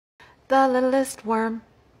The littlest worm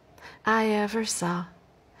I ever saw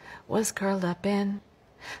was curled up in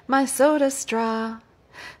my soda straw.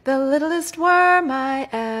 The littlest worm I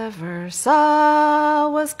ever saw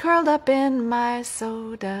was curled up in my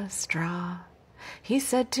soda straw. He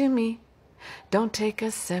said to me, "Don't take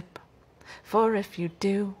a sip, for if you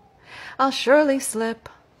do, I'll surely slip."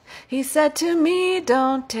 He said to me,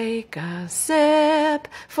 "Don't take a sip,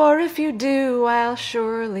 for if you do, I'll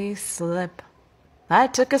surely slip." I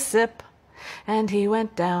took a sip, and he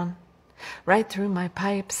went down right through my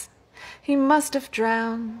pipes. He must have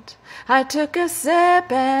drowned. I took a sip,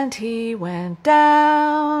 and he went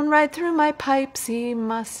down right through my pipes. He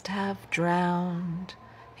must have drowned.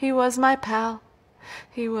 He was my pal,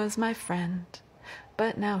 he was my friend,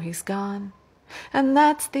 but now he's gone, and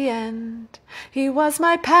that's the end. He was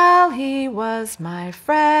my pal, he was my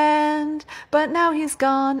friend, but now he's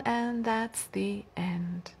gone, and that's the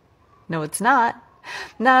end. No, it's not.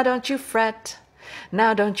 Now don't you fret,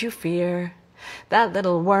 now don't you fear. That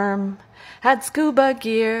little worm had scuba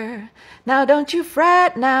gear. Now don't you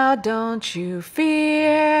fret, now don't you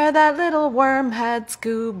fear. That little worm had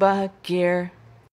scuba gear.